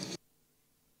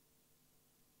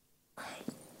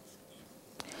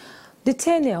 The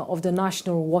tenure of the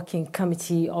National Working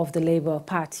Committee of the Labour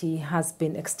Party has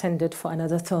been extended for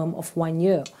another term of 1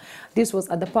 year. This was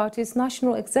at the party's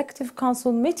National Executive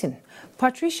Council meeting.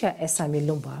 Patricia Esami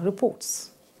Lumba reports.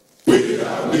 We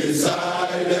have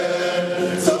decided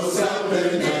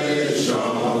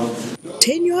to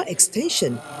tenure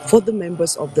extension for the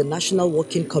members of the National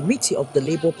Working Committee of the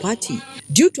Labour Party,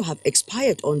 due to have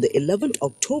expired on the 11th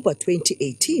October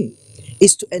 2018,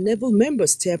 is to enable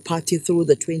members steer party through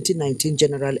the 2019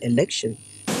 general election.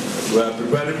 We are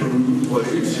preparing for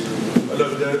it. All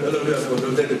of them have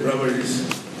conducted the primaries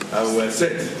and we are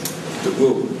set to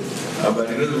go. And by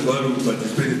the grace of God, we will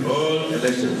participate in all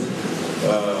elections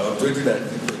of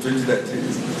 2019.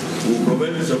 We will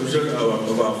commence the submission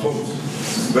of our forms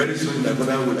very soon in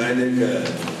accordance with INEC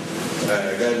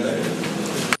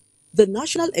guidelines. The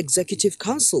National Executive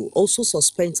Council also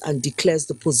suspends and declares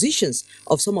the positions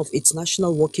of some of its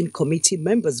National Working Committee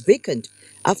members vacant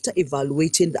after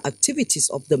evaluating the activities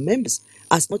of the members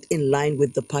as not in line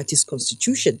with the party's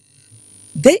constitution.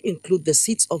 They include the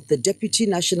seats of the Deputy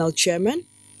National Chairman,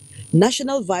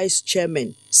 National Vice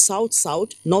Chairman,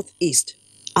 South-South, North-East,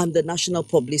 and the National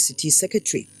Publicity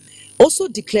Secretary. Also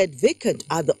declared vacant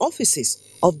are the offices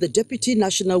of the Deputy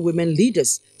National Women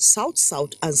Leaders,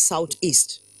 South-South and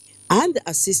South-East, and the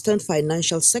Assistant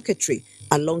Financial Secretary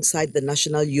alongside the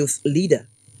National Youth Leader.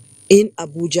 In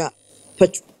Abuja,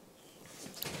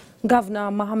 Governor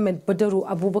Mohammed Badaru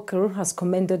Abubakar has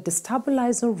commended the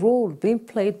stabilizing role being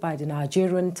played by the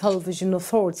Nigerian Television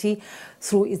Authority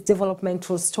through its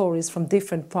developmental stories from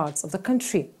different parts of the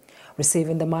country.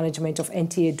 Receiving the management of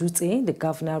NTA Dutse, the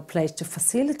governor pledged to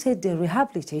facilitate the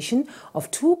rehabilitation of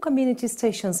 2 community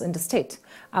stations in the state.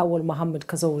 Awal Muhammad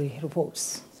Kazori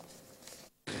reports.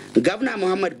 Governor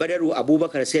Mohammed Badaru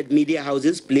Abubakar said media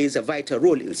houses plays a vital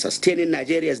role in sustaining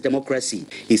Nigeria's democracy.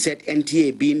 He said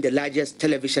NTA, being the largest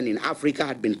television in Africa,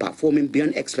 had been performing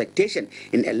beyond expectation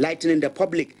in enlightening the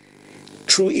public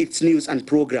through its news and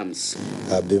programs.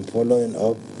 I've been following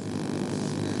up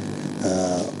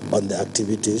on the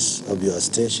activities of your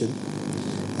station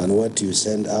and what you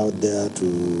send out there to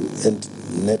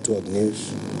network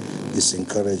news is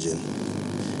encouraging.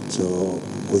 So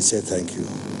we say thank you.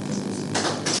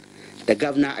 The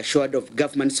governor assured of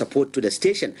government support to the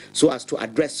station so as to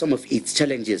address some of its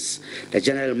challenges. The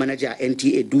general manager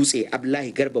NTA Dutse,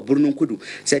 Abdullahi Garba Burnun Kudu,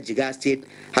 said Jigawa State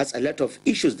has a lot of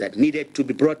issues that needed to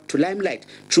be brought to limelight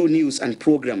through news and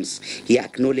programs. He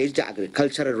acknowledged the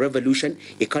agricultural revolution,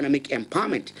 economic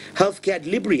empowerment, healthcare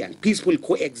delivery, and peaceful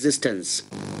coexistence.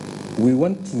 We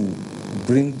want to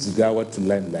bring Jigawa to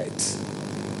limelight.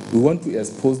 We want to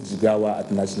expose Jigawa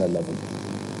at national level.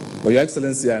 But Your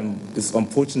Excellency, it's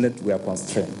unfortunate we are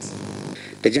constrained.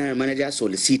 The general manager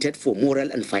solicited for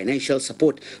moral and financial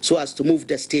support so as to move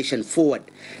the station forward.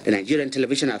 The Nigerian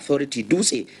Television Authority,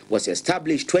 Dutse, was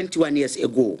established 21 years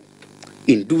ago.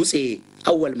 In Dutse,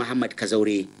 Awal Muhammad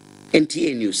Kazaure,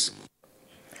 NTA News.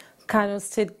 Kano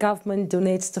State government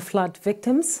donates to flood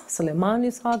victims. Suleiman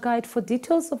is our guide for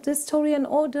details of this story and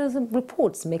orders and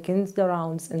reports making the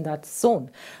rounds in that zone.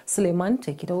 Suleiman,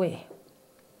 take it away.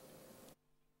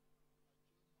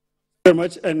 Very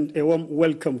much, and a warm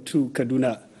welcome to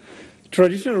Kaduna.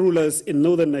 Traditional rulers in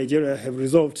northern Nigeria have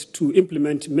resolved to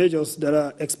implement measures that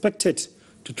are expected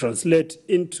to translate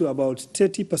into about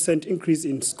 30% increase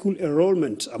in school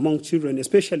enrollment among children,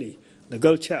 especially the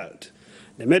girl child.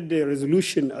 They made the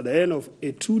resolution at the end of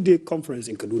a 2-day conference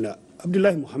in Kaduna.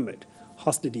 Abdullahi Muhammad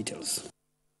has the details.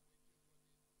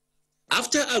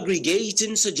 After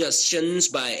aggregating suggestions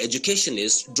by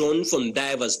educationists drawn from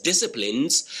diverse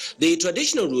disciplines, the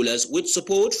traditional rulers, with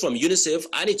support from UNICEF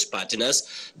and its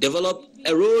partners, developed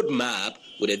a roadmap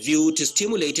with a view to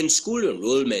stimulating school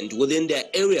enrollment within their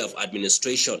area of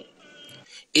administration.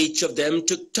 Each of them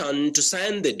took turn to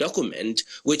sign the document,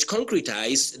 which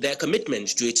concretized their commitment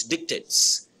to its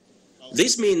dictates.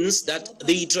 This means that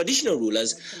the traditional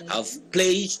rulers have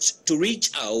pledged to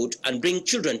reach out and bring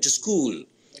children to school,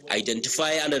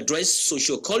 identify and address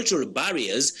socio-cultural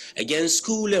barriers against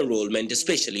school enrollment,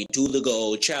 especially to the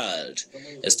girl child,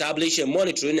 establish a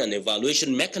monitoring and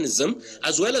evaluation mechanism,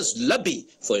 as well as lobby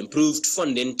for improved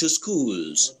funding to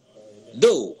schools.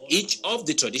 Though each of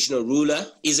the traditional ruler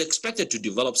is expected to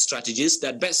develop strategies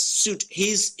that best suit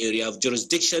his area of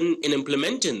jurisdiction in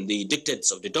implementing the dictates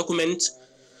of the document,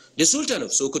 the Sultan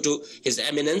of Sokoto, His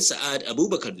Eminence Saad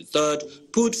Abubakar III,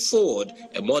 put forward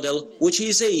a model which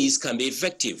he says can be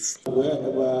effective.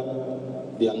 Wherever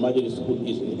the Al-Majid school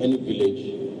is in any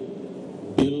village,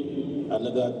 build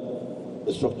another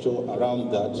structure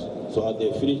around that, so as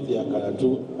they finish their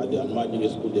Karatu at the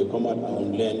Al-Majid school, they come out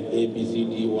and learn A, B, C,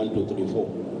 D, 1, 2, 3,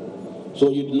 4. So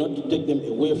you do not take them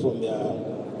away from their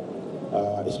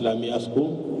Islamia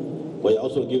school, but you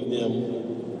also give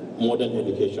them modern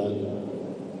education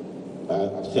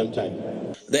at the same time.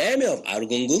 The Emir of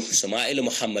Argungu, Samail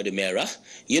Muhammad Mera,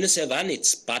 UNICEF and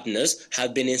its partners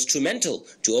have been instrumental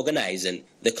to organizing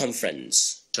the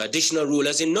conference. Traditional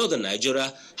rulers in northern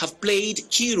Nigeria have played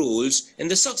key roles in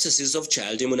the successes of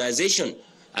child immunization,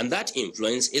 and that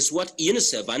influence is what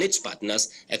UNICEF and its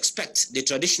partners expect the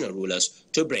traditional rulers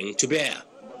to bring to bear.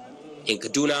 In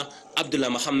Kaduna, Abdullah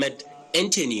Muhammad,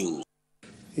 NT News.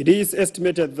 It is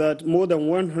estimated that more than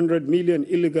 100 million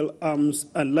illegal arms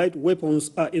and light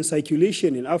weapons are in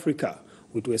circulation in Africa,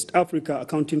 with West Africa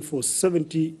accounting for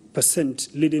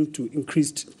 70%, leading to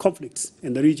increased conflicts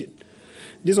in the region.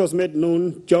 This was made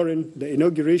known during the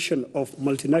inauguration of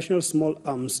Multinational Small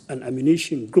Arms and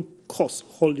Ammunition Group course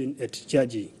holding at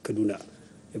Jaji, Kaduna.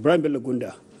 Ibrahim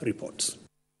Belagunda reports.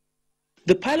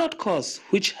 The pilot course,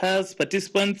 which has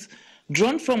participants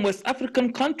drawn from West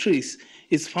African countries,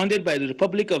 is funded by the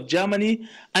Republic of Germany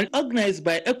and organized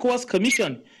by ECOWAS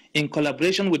Commission in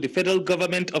collaboration with the federal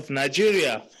government of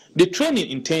Nigeria. The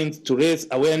training intends to raise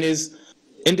awareness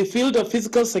in the field of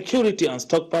physical security and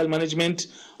stockpile management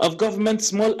of government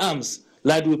small arms,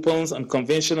 light weapons, and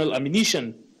conventional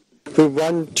ammunition. We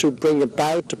want to bring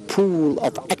about a pool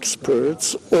of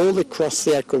experts all across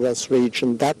the ECOWAS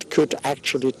region that could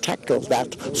actually tackle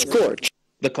that scourge.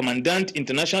 The Commandant,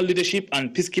 International Leadership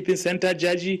and Peacekeeping Center,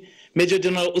 Jaji, Major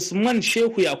General Usman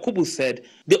Shehu Yakubu, said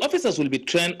the officers will be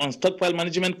trained on stockpile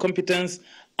management competence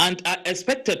and are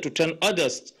expected to train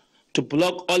others to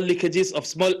block all leakages of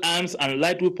small arms and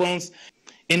light weapons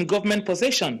in government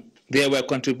possession. There were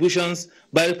contributions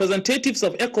by representatives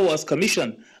of ECOWAS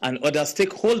Commission and other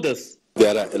stakeholders.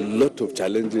 There are a lot of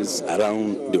challenges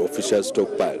around the official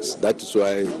stockpiles. That is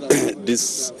why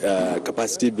this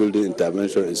capacity building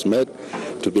intervention is made,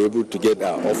 to be able to get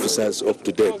our officers up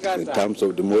to date in terms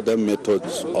of the modern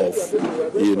methods of,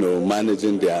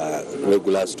 managing their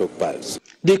regular stockpiles.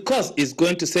 The course is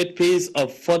going to set pace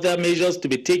of further measures to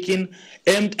be taken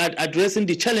aimed at addressing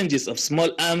the challenges of small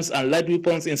arms and light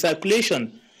weapons in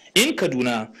circulation. In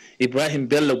Kaduna, Ibrahim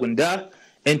Belagunda,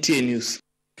 NTA News.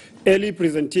 Early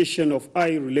presentation of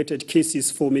eye-related cases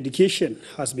for medication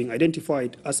has been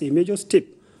identified as a major step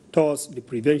towards the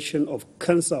prevention of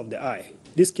cancer of the eye.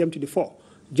 This came to the fore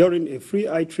during a free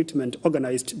eye treatment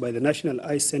organized by the National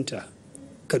Eye Center,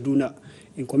 Kaduna,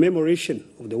 in commemoration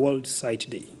of the World Sight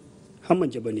Day.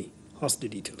 Haman Jabani has the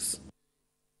details.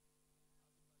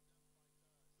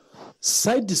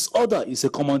 Sight disorder is a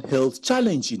common health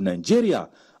challenge in Nigeria,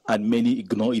 and many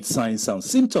ignore its signs and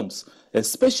symptoms,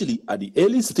 especially at the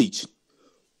early stage.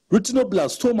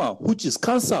 Retinoblastoma, which is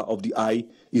cancer of the eye,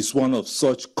 is one of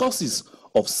such causes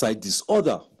of sight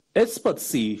disorder. Experts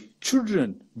say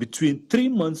children between 3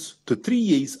 months to 3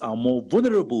 years are more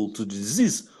vulnerable to the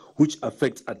disease, which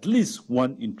affects at least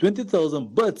 1 in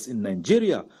 20,000 births in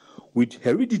Nigeria, with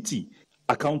heredity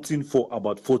accounting for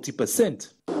about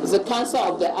 40%. It's a cancer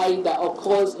of the eye that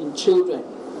occurs in children.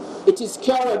 It is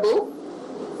curable,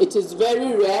 it is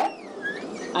very rare,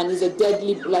 and is a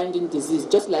deadly blinding disease,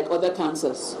 just like other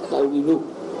cancers that we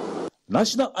know.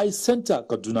 National Eye Center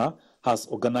Kaduna has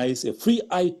organized a free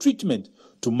eye treatment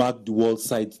to mark the World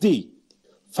Sight Day.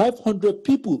 500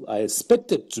 people are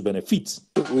expected to benefit.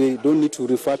 We don't need to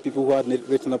refer people who have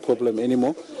retinal problem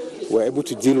anymore. We're able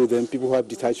to deal with them. People who have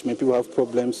detachment, people who have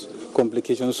problems,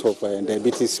 complications of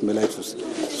diabetes mellitus.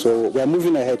 So we're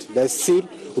moving ahead. There's still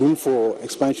room for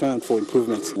expansion and for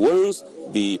improvement. Once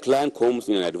the plan comes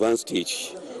in an advanced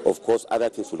stage, of course, other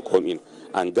things will come in.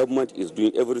 And government is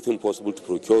doing everything possible to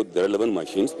procure the relevant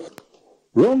machines.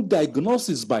 Wrong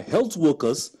diagnosis by health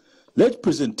workers, late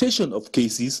presentation of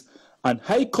cases, and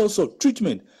high cost of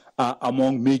treatment are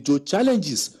among major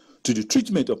challenges to the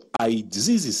treatment of eye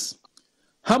diseases.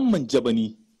 Hamman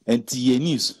Jabani, NTA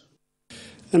News.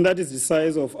 And that is the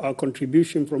size of our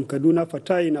contribution from Kaduna.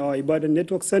 Fatai in our Ibadan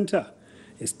Network Center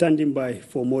is standing by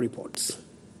for more reports.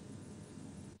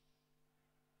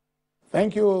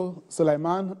 Thank you,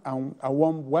 Sulaiman, and a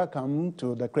warm welcome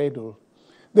to the cradle.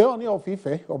 The Oni of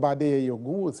Ife, Obade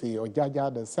Ogunwusi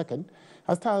Ojaja II,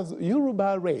 has tasked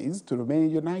Yoruba race to remain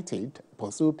united,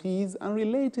 pursue peace, and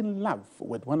relate in love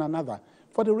with one another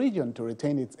for the region to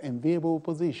retain its enviable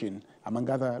position among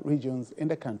other regions in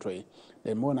the country.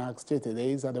 The monarch stated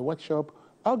this at a workshop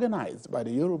organized by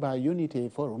the Yoruba Unity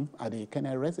Forum at the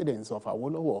Kenya residence of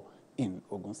Awolowo in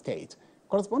Ogun State.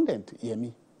 Correspondent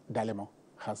Yemi Dalemo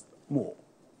has more.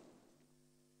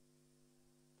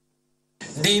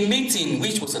 The meeting,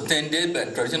 which was attended by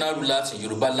traditional rulers in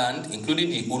Yoruba land, including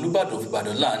the Olubado of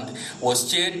Ibadan land,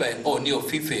 was chaired by Oni of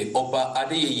Ife, Oba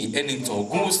Adeyeye Enitan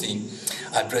Ogunwusi.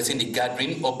 Addressing the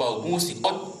gathering, Oba Ogunwusi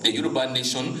urged the Yoruba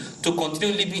nation to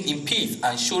continue living in peace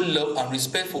and show love and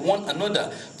respect for one another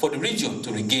for the region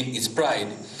to regain its pride.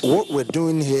 What we're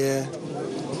doing here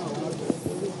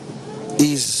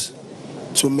is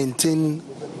to maintain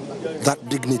that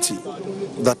dignity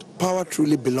that power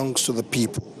truly belongs to the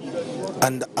people.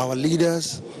 And our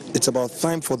leaders, it's about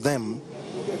time for them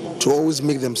to always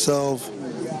make themselves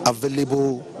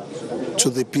available to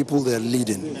the people they're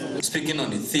leading. Speaking on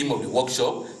the theme of the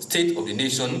workshop, State of the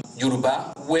Nation,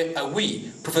 Yoruba, where are we?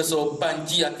 Professor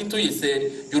Banji Akintoye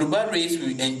said Yoruba race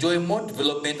will enjoy more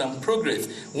development and progress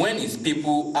when its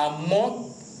people are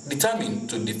more determined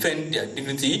to defend their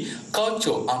dignity,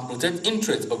 culture, and protect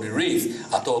interests of the race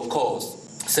at all costs.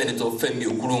 Senator Femi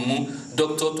Okurumu,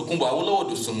 Dr. Tokunbo Awolowo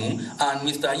Dosunmu, and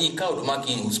Mr. Yinka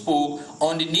Odumakin, who spoke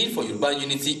on the need for Yoruba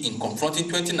unity in confronting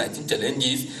 2019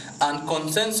 challenges and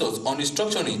consensus on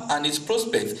restructuring and its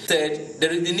prospects, said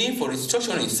there is the need for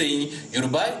restructuring, saying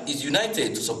Yoruba is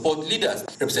united to support leaders.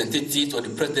 Representatives of the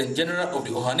President General of the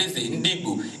Ohanese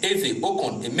Ndigbo, Eze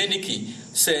Okon Emeniki,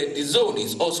 said the zone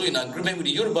is also in agreement with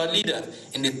the Yoruba leaders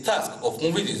in the task of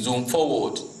moving the zone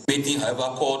forward. Meeting,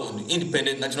 however, called on the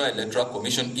Independent National Electoral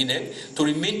Commission (INEC) to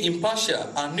remain impartial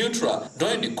and neutral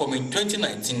during the coming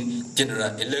 2019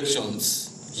 general elections.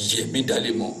 Yemi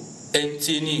Dalemo,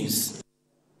 NTA News.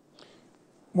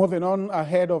 Moving on,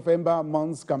 ahead of Ember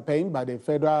Month's campaign by the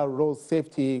Federal Road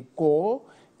Safety Corps,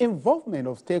 involvement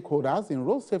of stakeholders in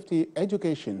road safety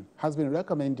education has been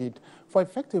recommended for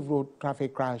effective road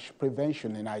traffic crash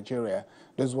prevention in Nigeria.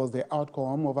 This was the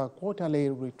outcome of a quarterly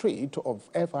retreat of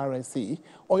FRSC,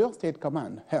 Oyo State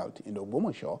Command, held in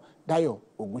Ogbomoso. Dayo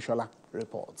Ogunshola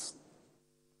reports.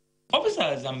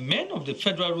 Officers and men of the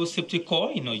Federal Road Safety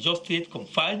Corps in Oyo State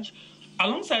converged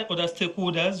alongside other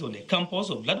stakeholders on the campus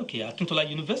of Ladoke Akintola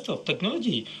University of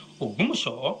Technology,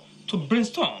 Ogbomoso, to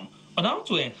brainstorm on how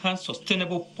to enhance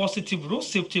sustainable positive road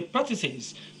safety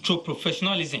practices through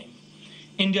professionalism.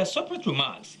 In their separate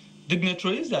remarks,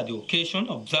 dignitaries at the occasion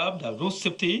observed that road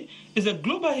safety is a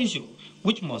global issue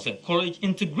which must encourage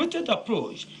integrated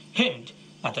approach aimed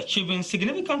at achieving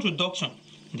significant reduction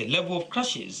in the level of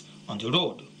crashes on the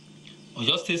road.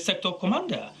 Oyo State Sector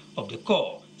Commander of the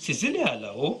Corps, Cecilia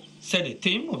Alao, said the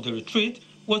theme of the retreat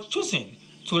was chosen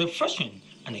to refreshing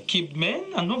and equip men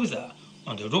and officers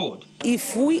on the road.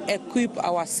 If we equip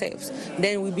ourselves,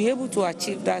 then we'll be able to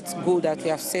achieve that goal that we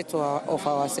have set of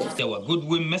ourselves. There were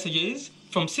goodwill messages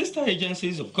from sister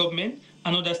agencies of government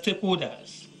and other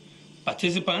stakeholders.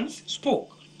 Participants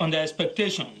spoke on their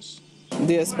expectations.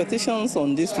 The expectations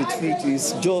on this retreat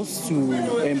is just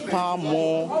to empower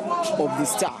more of the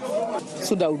staff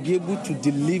so that we'll be able to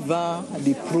deliver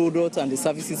the products and the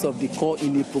services of the Corps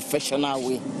in a professional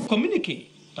way. Communique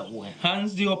that will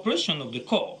enhance the operation of the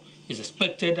Corps is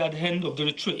expected at the end of the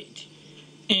retreat.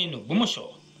 In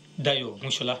Ogbomoso, Dayo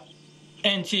Ogunshola,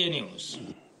 NTA News.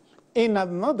 In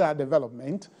another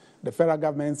development, the federal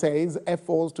government says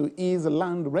efforts to ease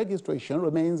land registration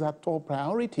remains a top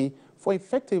priority for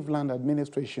effective land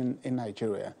administration in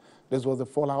Nigeria. This was the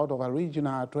fallout of a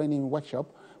regional training workshop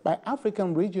by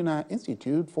African Regional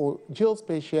Institute for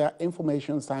Geospatial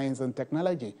Information Science and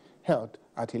Technology held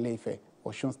at Ile-Ife,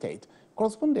 Osun State.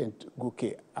 Correspondent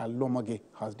Guke Alomoge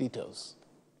has details.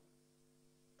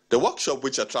 The workshop,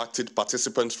 which attracted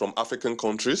participants from African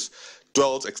countries,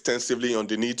 dwelt extensively on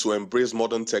the need to embrace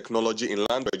modern technology in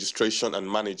land registration and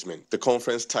management. The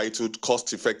conference, titled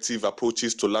Cost-Effective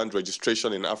Approaches to Land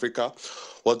Registration in Africa,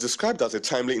 was described as a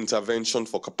timely intervention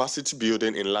for capacity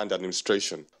building in land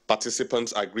administration.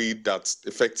 Participants agreed that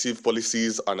effective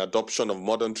policies and adoption of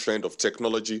modern trend of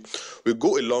technology will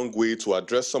go a long way to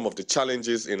address some of the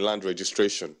challenges in land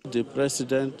registration. The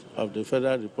President of the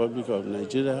Federal Republic of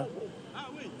Nigeria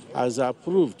has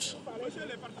approved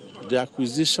the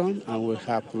acquisition, and we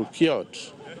have procured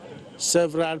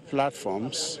several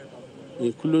platforms,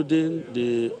 including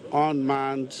the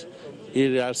unmanned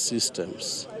aerial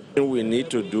systems. What we need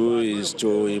to do is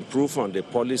to improve on the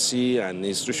policy and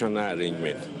institutional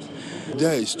arrangement.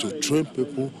 There is to train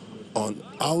people on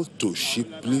how to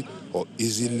cheaply or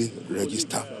easily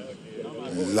register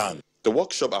land. The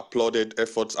workshop applauded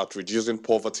efforts at reducing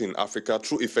poverty in Africa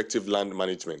through effective land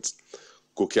management.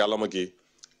 Goke Alamagi,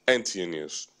 NTA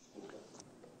News.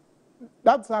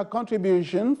 That's our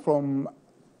contribution from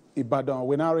Ibadan.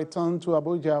 We now return to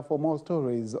Abuja for more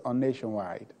stories on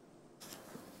Nationwide.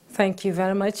 Thank you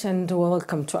very much and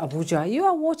welcome to Abuja. You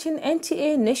are watching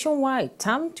NTA Nationwide.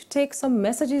 Time to take some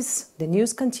messages. The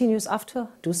news continues after.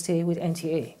 Do stay with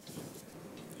NTA.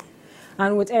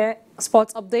 And with a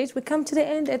sports update, we come to the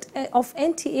end of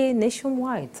NTA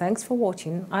Nationwide. Thanks for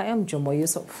watching. I am Jumbo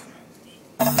Yusuf.